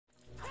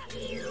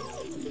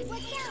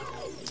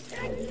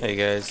Hey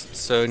guys,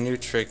 so new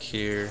trick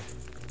here.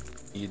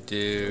 You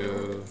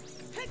do...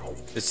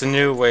 It's a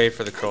new way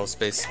for the crawl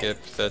space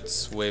skip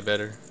that's way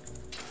better.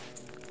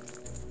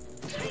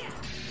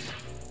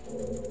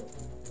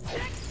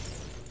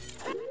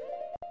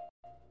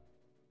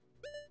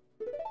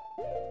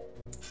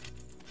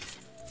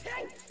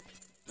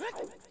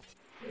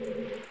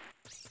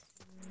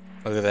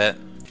 Look at that.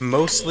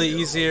 Mostly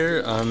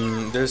easier.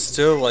 There's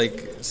still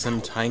like some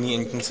tiny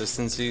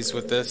inconsistencies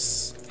with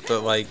this,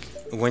 but like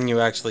when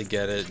you actually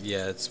get it,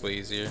 yeah, it's way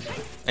easier.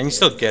 And you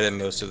still get it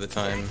most of the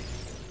time.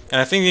 And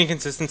I think the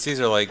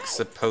inconsistencies are like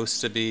supposed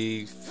to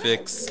be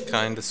fixed,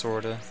 kinda,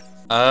 sorta.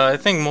 I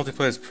think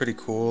multiplayer is pretty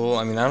cool.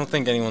 I mean, I don't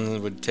think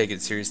anyone would take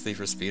it seriously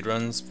for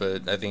speedruns,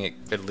 but I think it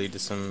could lead to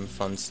some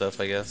fun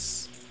stuff, I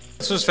guess.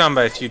 This was found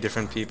by a few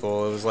different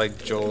people. It was like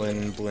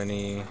Jolin,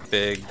 Blinny,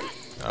 Big,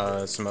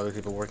 some other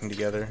people working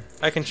together.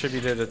 I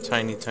contributed a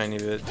tiny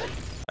bit.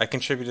 I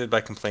contributed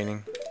by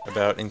complaining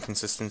about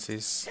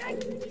inconsistencies.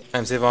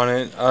 Time save on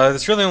it.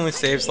 This really only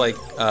saves like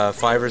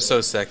 5 or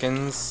so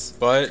seconds,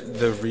 but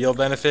the real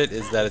benefit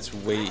is that it's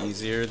way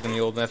easier than the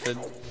old method.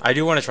 I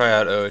do want to try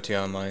out OOT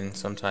online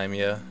sometime,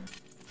 yeah.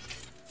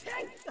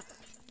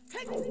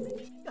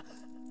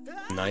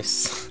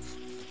 Nice.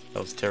 That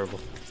was terrible.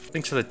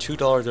 Thanks for the $2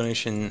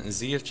 donation,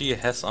 ZFG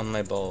Hess on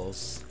my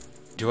balls.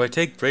 Do I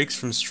take breaks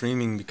from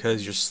streaming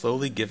because you're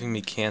slowly giving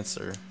me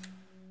cancer?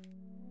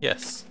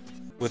 Yes.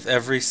 With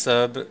every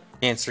sub,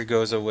 cancer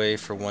goes away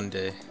for 1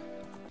 day.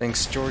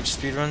 Thanks George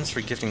Speedruns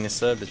for gifting a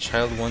sub to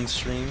Child1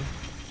 stream.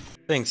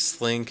 Thanks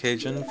Slaying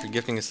Cajun for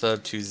gifting a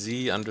sub to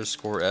Z_F_G_1.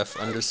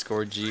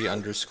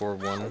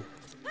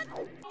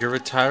 You're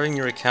retiring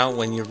your account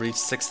when you reach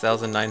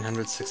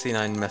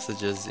 6,969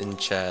 messages in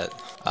chat.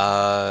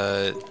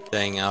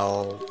 Dang,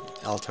 I'll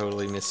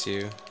totally miss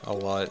you a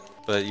lot,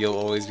 but you'll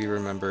always be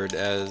remembered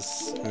as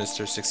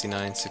Mr.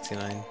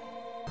 6969.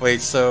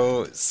 Wait,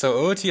 so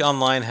OOT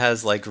Online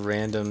has like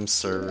random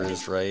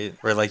servers, right?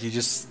 Where like you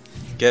just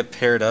get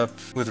paired up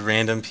with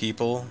random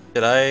people.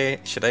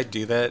 Should I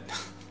do that?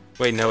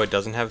 Wait, no, it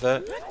doesn't have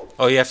that?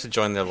 Oh, you have to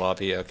join their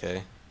lobby,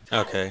 okay.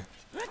 Okay.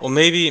 Well,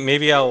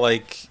 maybe I'll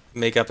like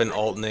make up an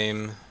alt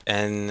name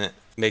and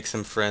make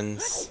some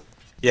friends.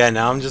 Yeah,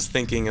 now I'm just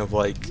thinking of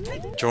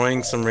like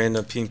joining some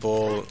random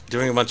people,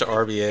 doing a bunch of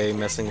RBA,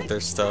 messing with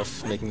their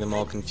stuff, making them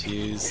all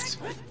confused,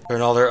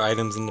 turn all their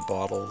items into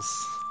bottles.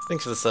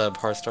 Thanks for the sub,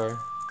 Harstar.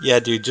 Yeah,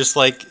 dude, just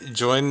like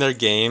join their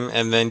game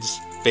and then just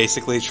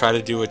basically try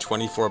to do a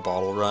 24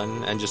 bottle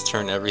run and just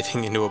turn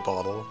everything into a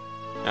bottle.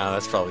 Ah,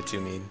 that's probably too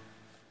mean.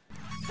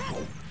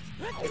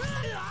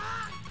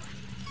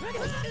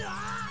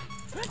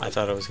 I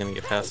thought I was gonna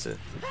get past it.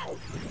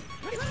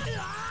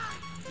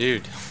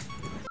 Dude.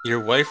 Your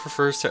wife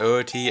refers to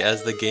OOT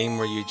as the game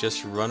where you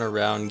just run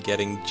around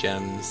getting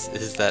gems.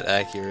 Is that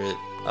accurate?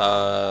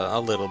 A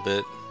little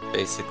bit,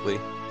 basically.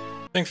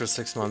 Thanks for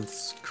 6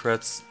 months,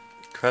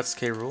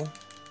 Kretskrool.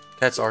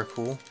 Cats are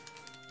cool.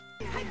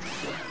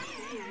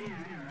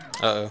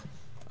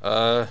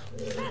 Uh-oh.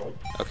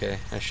 Okay,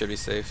 I should be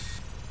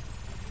safe.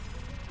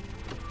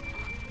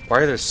 Why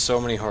are there so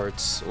many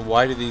hearts?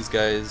 Why do these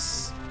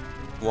guys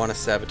want to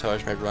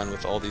sabotage my run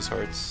with all these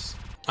hearts?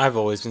 I've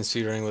always been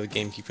speedrunning with a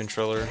GameCube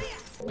controller.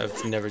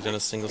 I've never done a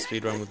single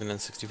speedrun with an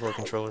N64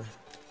 controller.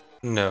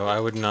 No, I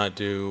would not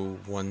do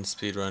one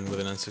speedrun with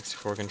an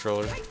N64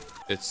 controller.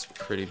 It's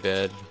pretty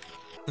bad.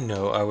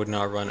 No, I would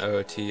not run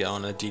OOT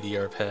on a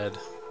DDR pad.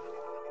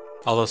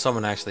 Although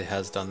someone actually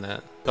has done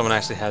that. Someone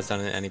actually has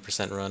done an any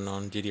 % run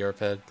on DDR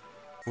pad.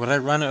 Would I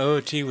run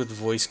OOT with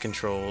voice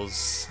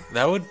controls?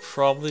 That would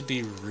probably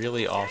be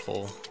really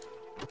awful.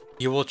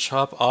 You will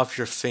chop off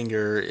your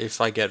finger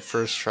if I get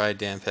first try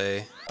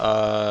Dampe.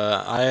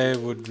 I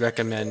would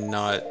recommend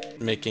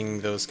not making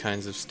those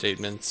kinds of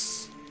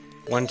statements.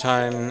 One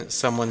time,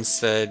 someone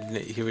said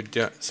he would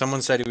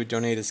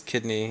donate his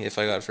kidney if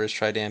I got first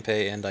try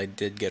Dampe, and I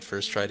did get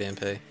first try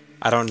Dampe.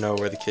 I don't know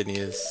where the kidney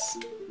is.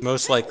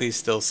 Most likely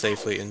still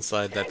safely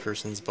inside that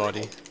person's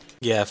body.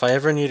 Yeah, if I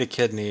ever need a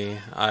kidney,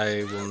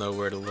 I will know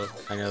where to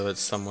look. I know that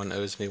someone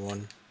owes me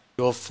one.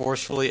 You will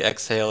forcefully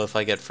exhale if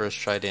I get first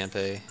try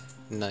Dampe.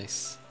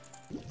 Nice.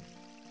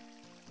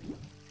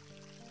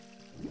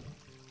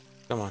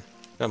 Come on,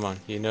 come on,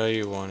 you know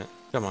you want it.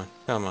 Come on,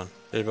 come on.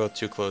 They're both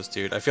too close,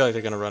 dude. I feel like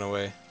they're gonna run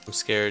away. I'm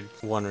scared.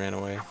 One ran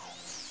away.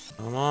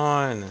 Come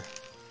on!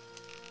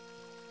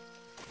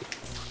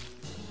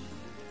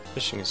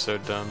 Fishing is so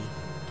dumb.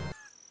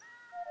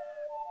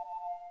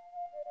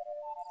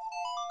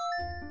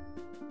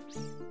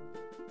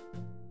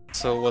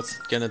 So what's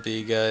it gonna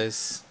be,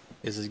 guys?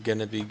 Is it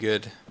gonna be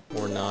good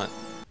or not?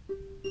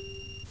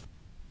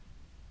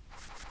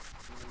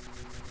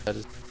 That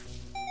is...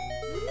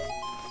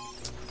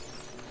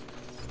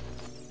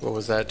 What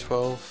was that,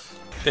 12?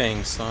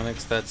 Dang,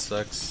 Sonics, that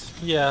sucks.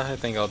 Yeah, I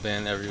think I'll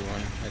ban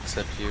everyone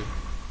except you.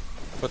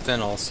 But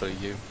then also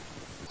you.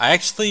 I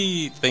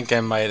actually think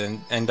I might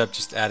end up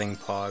just adding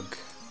Pog,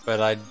 but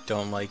I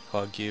don't like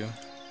Pog you.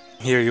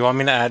 Here, you want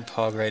me to add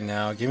Pog right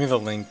now? Give me the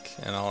link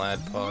and I'll add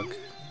Pog.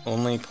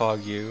 Only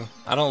Pog U.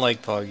 I don't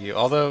like Pog U,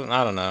 although,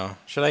 I don't know.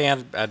 Should I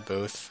add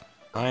both?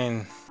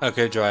 Fine.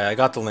 Okay, Dry, I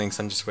got the links,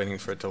 I'm just waiting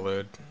for it to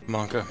load.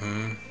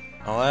 Monka,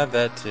 I'll add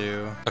that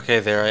too. Okay,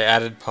 there, I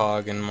added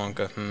Pog and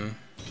Monka,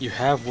 You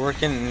have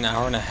work in an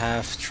hour and a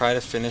half. Try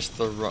to finish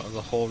the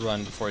whole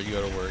run before you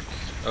go to work.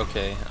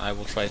 Okay, I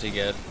will try to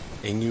get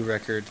a new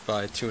record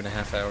by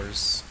 2.5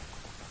 hours.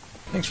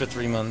 Thanks for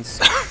 3 months.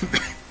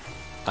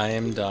 I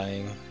am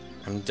dying.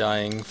 I'm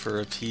dying for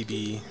a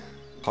PB.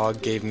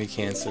 Pog gave me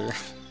cancer.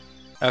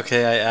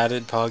 Okay, I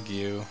added Pog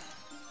U.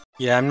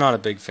 Yeah, I'm not a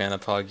big fan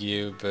of Pog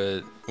U,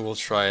 but we'll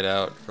try it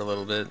out for a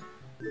little bit.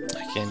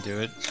 I can't do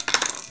it.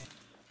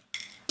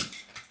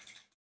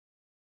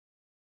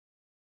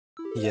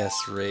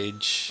 Yes,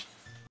 rage.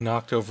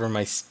 Knocked over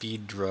my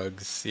speed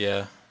drugs,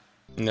 yeah.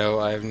 No,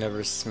 I've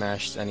never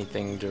smashed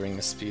anything during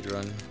a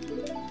speedrun.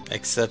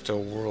 Except a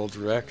world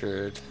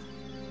record.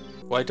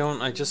 Why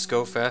don't I just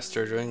go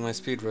faster during my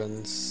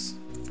speedruns?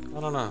 I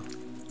don't know.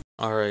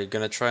 Alright,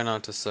 gonna try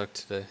not to suck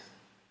today.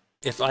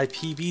 If I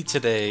PB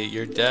today,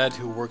 your dad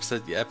who works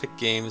at the Epic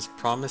Games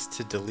promised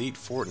to delete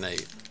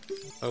Fortnite.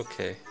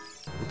 Okay.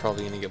 I'm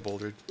probably gonna get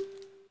bouldered.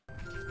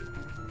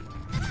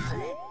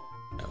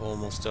 I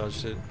almost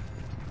dodged it.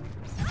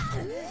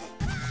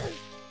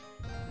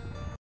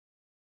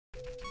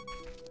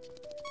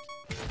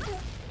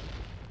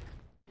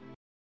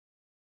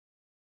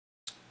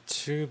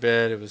 Too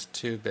bad, it was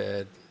too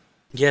bad.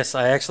 Yes,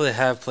 I actually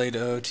have played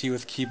OOT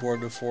with keyboard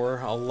before,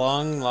 a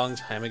long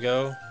time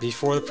ago.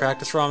 Before the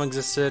practice ROM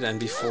existed, and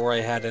before I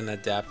had an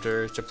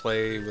adapter to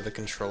play with a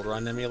control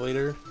run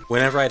emulator.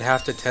 Whenever I'd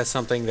have to test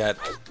something that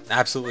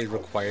absolutely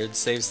required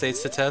save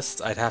states to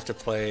test, I'd have to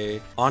play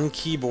on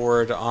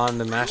keyboard on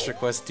the Master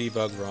Quest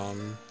debug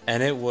ROM.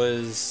 And it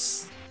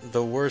was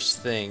the worst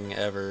thing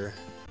ever.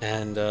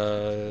 And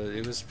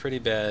it was pretty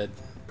bad.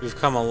 We've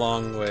come a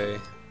long way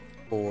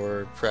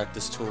for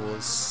practice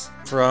tools.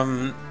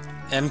 From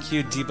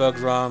MQ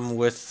debug ROM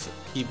with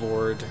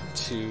keyboard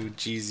to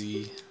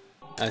GZ.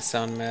 I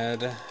sound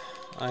mad.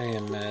 I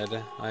am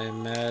mad. I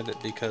am mad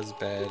because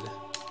bad.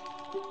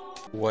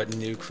 What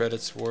new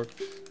credits warp?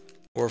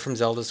 Or from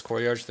Zelda's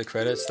Courtyard to the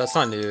credits? That's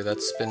not new,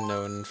 that's been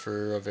known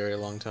for a very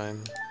long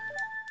time.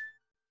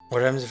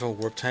 What happens if a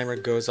warp timer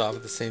goes off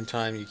at the same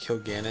time you kill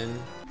Ganon?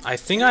 I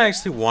think I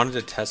actually wanted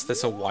to test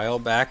this a while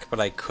back, but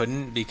I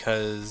couldn't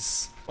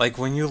because, like,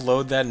 when you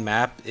load that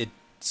map, it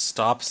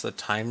stops the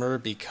timer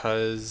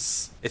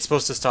because it's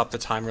supposed to stop the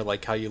timer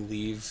like how you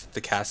leave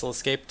the castle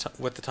escape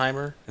with the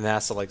timer, and that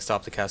has to like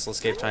stop the castle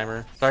escape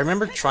timer. So I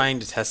remember trying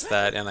to test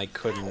that and I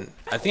couldn't.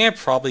 I think I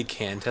probably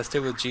can test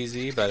it with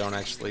GZ, but I don't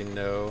actually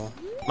know.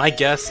 My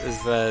guess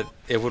is that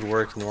it would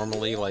work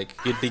normally, like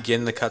you'd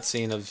begin the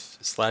cutscene of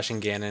slashing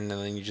Ganon and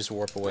then you just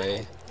warp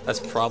away. That's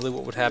probably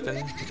what would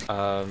happen.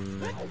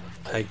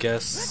 I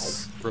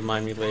guess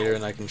remind me later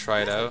and I can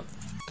try it out.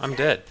 I'm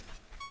dead.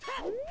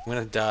 I'm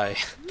gonna die.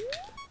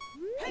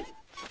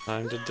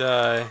 Time to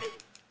die.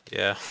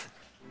 Yeah.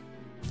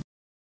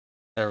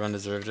 Everyone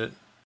deserved it.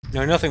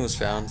 No, nothing was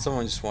found.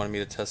 Someone just wanted me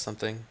to test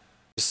something.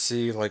 Just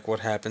see, like,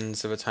 what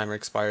happens if a timer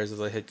expires as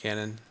I hit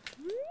Ganon.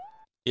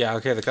 Yeah,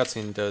 okay, the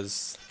cutscene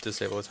does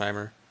disable the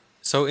timer.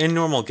 So in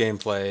normal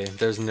gameplay,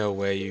 there's no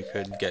way you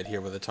could get here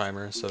with a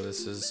timer, so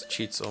this is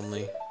cheats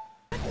only.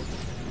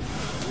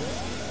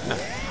 No.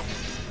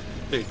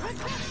 Dude.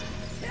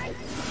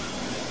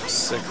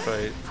 Sick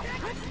fight.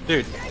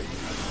 Dude.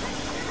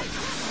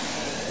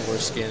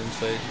 Worst Ganon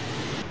fight.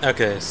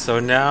 Okay, so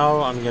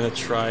now I'm gonna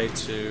try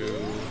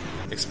to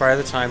expire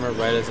the timer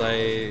right as I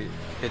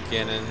hit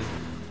Ganon.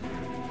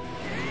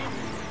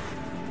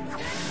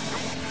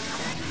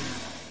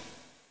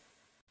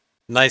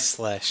 Nice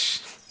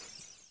slash.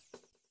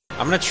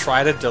 I'm gonna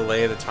try to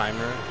delay the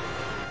timer.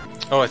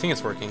 Oh, I think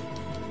it's working.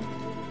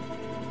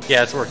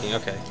 Yeah, it's working,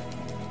 okay.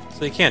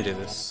 So you can do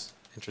this.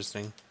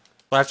 Interesting.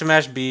 Well, I have to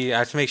mash B, I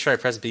have to make sure I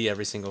press B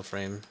every single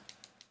frame.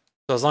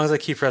 So as long as I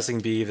keep pressing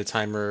B, the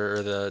timer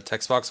or the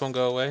text box won't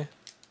go away.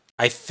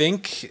 I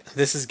think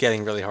this is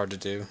getting really hard to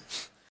do.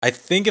 I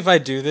think if I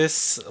do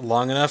this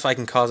long enough, I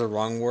can cause a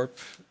wrong warp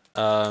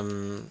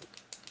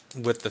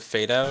with the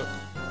fade out.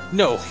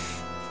 No!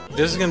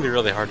 This is gonna be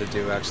really hard to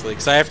do actually,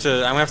 because I'm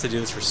gonna have to do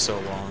this for so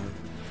long.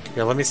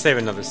 Here, let me save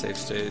another save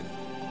state.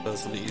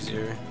 This will be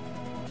easier.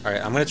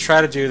 Alright, I'm gonna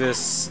try to do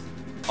this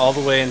all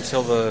the way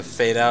until the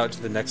fade out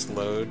to the next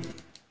load.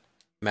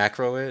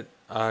 Macro it.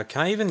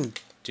 Can I even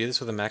do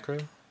this with a macro?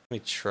 Let me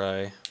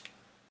try.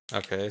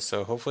 Okay,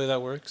 so hopefully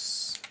that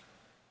works.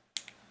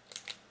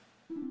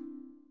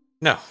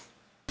 No.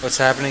 What's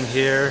happening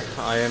here?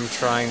 I am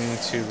trying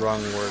to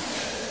wrong warp.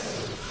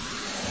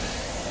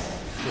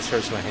 This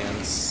hurts my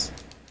hands.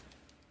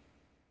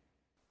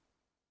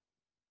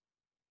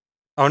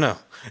 Oh no.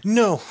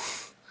 No!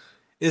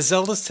 Is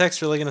Zelda's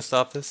text really gonna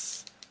stop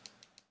this?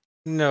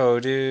 No,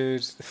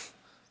 dude.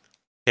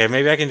 Okay,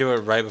 maybe I can do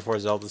it right before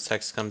Zelda's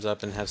text comes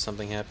up and have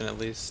something happen at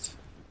least.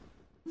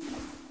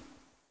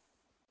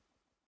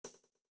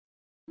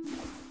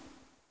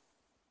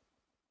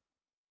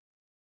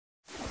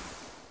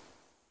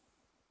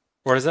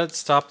 Or does that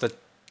stop the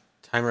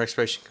timer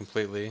expiration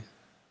completely?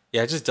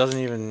 Yeah, it just doesn't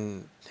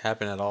even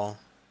happen at all.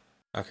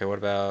 Okay, what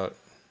about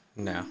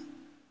now?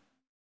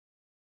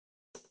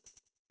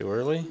 Too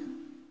early?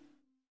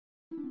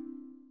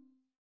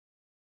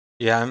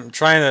 Yeah, I'm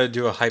trying to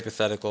do a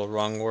hypothetical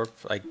wrong warp,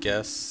 I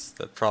guess.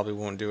 That probably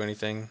won't do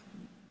anything.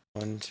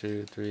 1,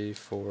 2, 3,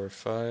 4,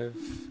 5.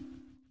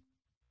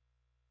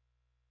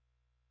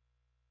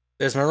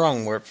 There's my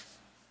wrong warp.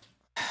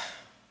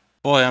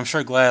 Boy, I'm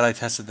sure glad I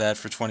tested that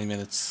for 20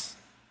 minutes.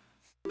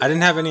 I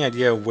didn't have any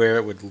idea where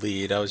it would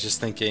lead. I was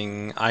just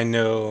thinking, I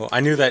knew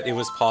that it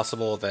was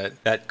possible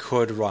that that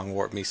could wrong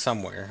warp me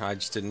somewhere. I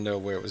just didn't know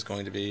where it was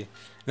going to be.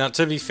 Now,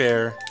 to be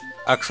fair,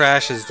 a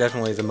crash is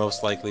definitely the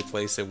most likely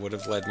place it would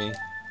have led me,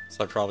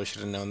 so I probably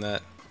should have known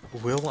that.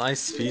 Will I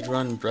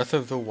speedrun Breath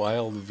of the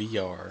Wild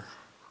VR?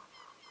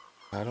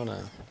 I don't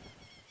know.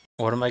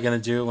 What am I gonna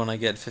do when I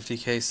get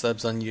 50k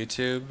subs on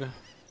YouTube?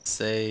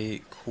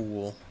 Say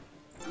cool.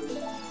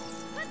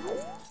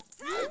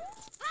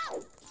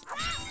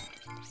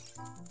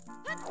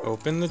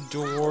 Open the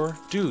door.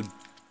 Dude.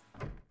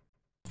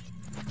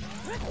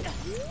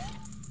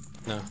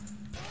 No.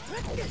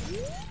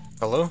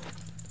 Hello?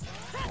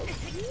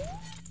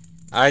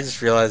 I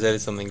just realized I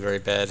did something very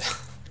bad.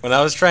 When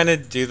I was trying to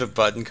do the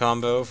button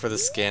combo for the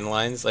scan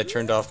lines, I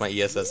turned off my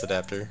ESS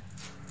adapter.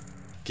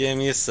 Give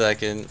me a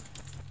second.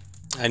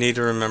 I need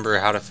to remember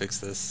how to fix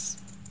this.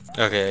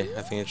 Okay,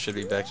 I think it should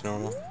be back to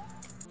normal.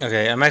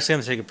 Okay, I'm actually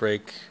gonna take a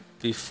break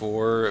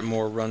before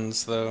more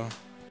runs though.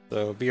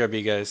 So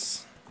BRB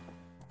guys.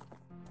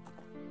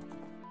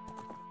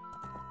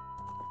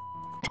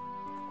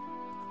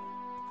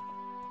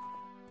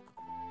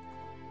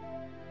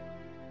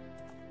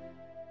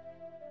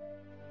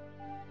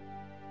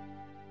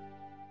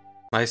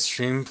 My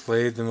stream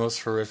played the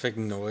most horrific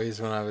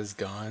noise when I was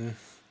gone.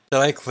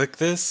 Did I click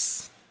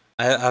this?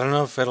 I don't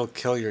know if it'll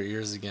kill your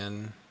ears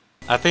again.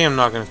 I think I'm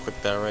not gonna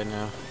click that right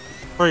now.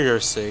 For your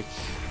sake.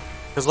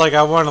 Cause like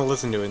I want to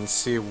listen to it and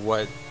see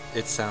what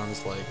it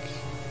sounds like.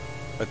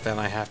 But then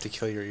I have to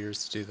kill your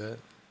ears to do that.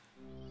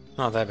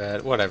 Not that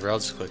bad. Whatever, I'll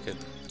just click it.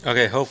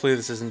 Okay, hopefully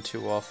this isn't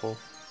too awful.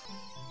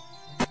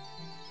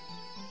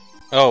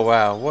 Oh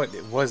wow, what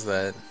was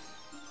that?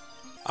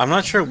 I'm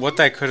not sure what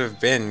that could have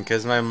been,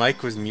 because my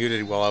mic was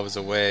muted while I was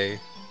away.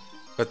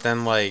 But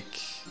then, like,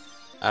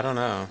 I don't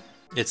know.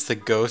 It's the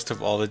ghost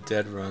of all the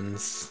dead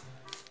runs.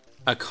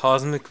 A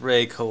cosmic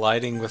ray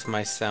colliding with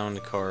my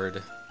sound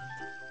card.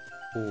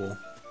 Cool.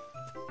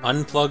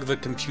 Unplug the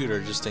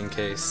computer just in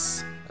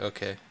case.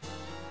 Okay.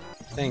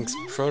 Thanks,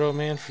 Proto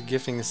Man, for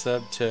gifting a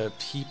sub to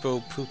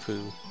Peepo Poo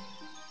Poo.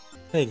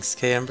 Thanks,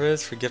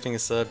 K-Ambrose, for gifting a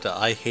sub to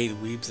I Hate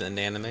Weebs and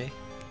Anime.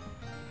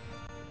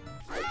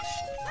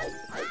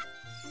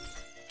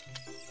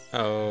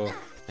 Oh,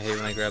 I hate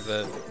when I grab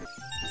that.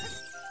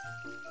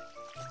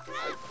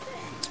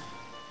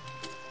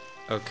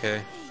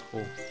 Okay,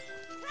 cool.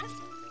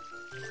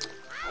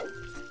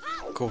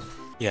 Cool.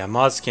 Yeah,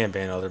 mods can't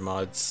ban other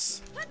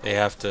mods. They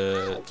have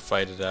to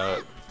fight it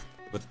out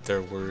with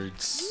their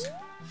words.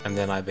 And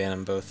then I ban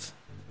them both.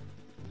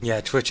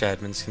 Yeah, Twitch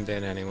admins can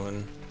ban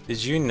anyone.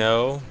 Did you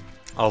know,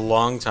 a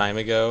long time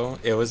ago,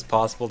 it was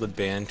possible to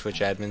ban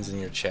Twitch admins in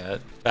your chat?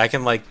 Back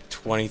in like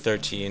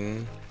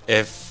 2013,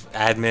 if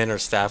admin or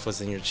staff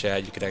was in your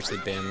chat, you could actually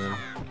ban them.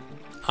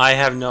 I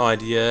have no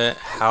idea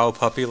how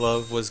Puppy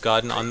Love was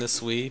gotten on this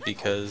Wii,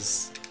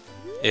 because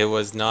it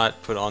was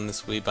not put on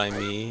this Wii by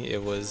me,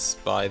 it was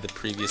by the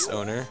previous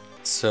owner.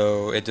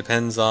 So it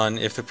depends on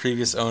if the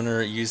previous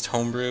owner used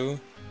homebrew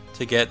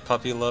to get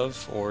Puppy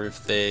Love, or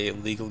if they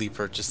legally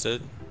purchased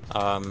it.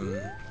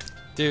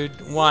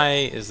 Dude,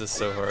 why is this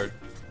so hard?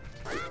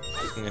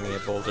 I'm gonna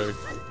get bouldered.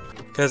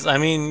 Because, I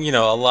mean, you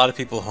know, a lot of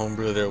people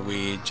homebrew their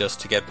Wii just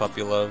to get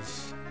Puppy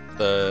Love,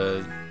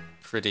 the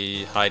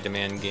pretty high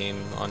demand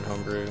game on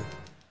homebrew.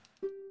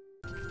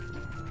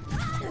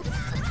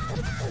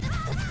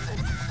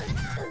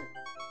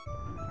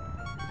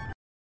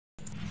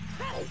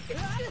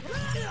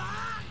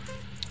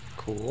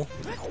 Cool.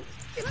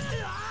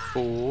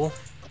 Cool.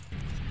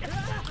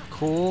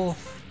 Cool.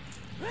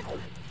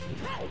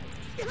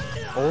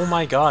 Oh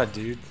my god,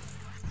 dude.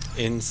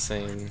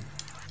 Insane.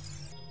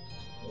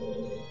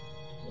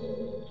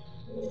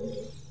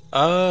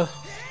 I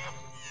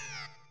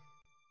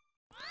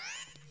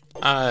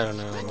don't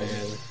know,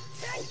 man.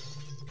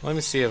 Let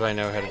me see if I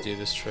know how to do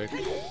this trick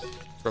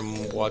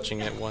from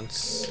watching it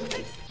once.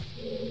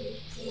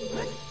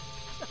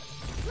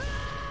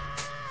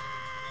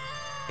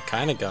 I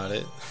kinda got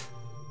it.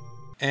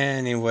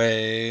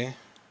 Anyway,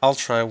 I'll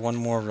try one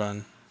more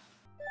run.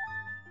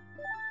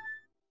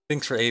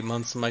 Thanks for 8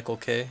 months, Michael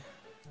K.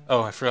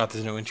 Oh, I forgot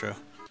there's no intro.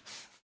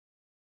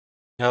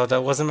 No,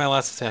 that wasn't my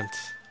last attempt.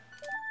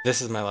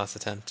 This is my last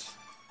attempt.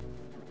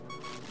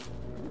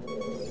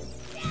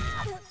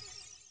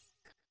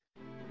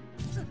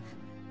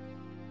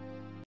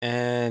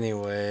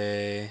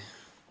 Anyway,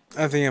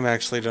 I think I'm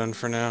actually done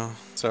for now.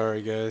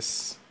 Sorry,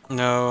 guys.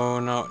 No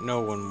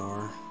one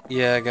more.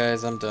 Yeah,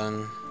 guys, I'm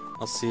done.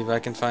 I'll see if I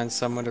can find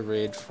someone to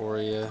raid for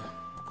you.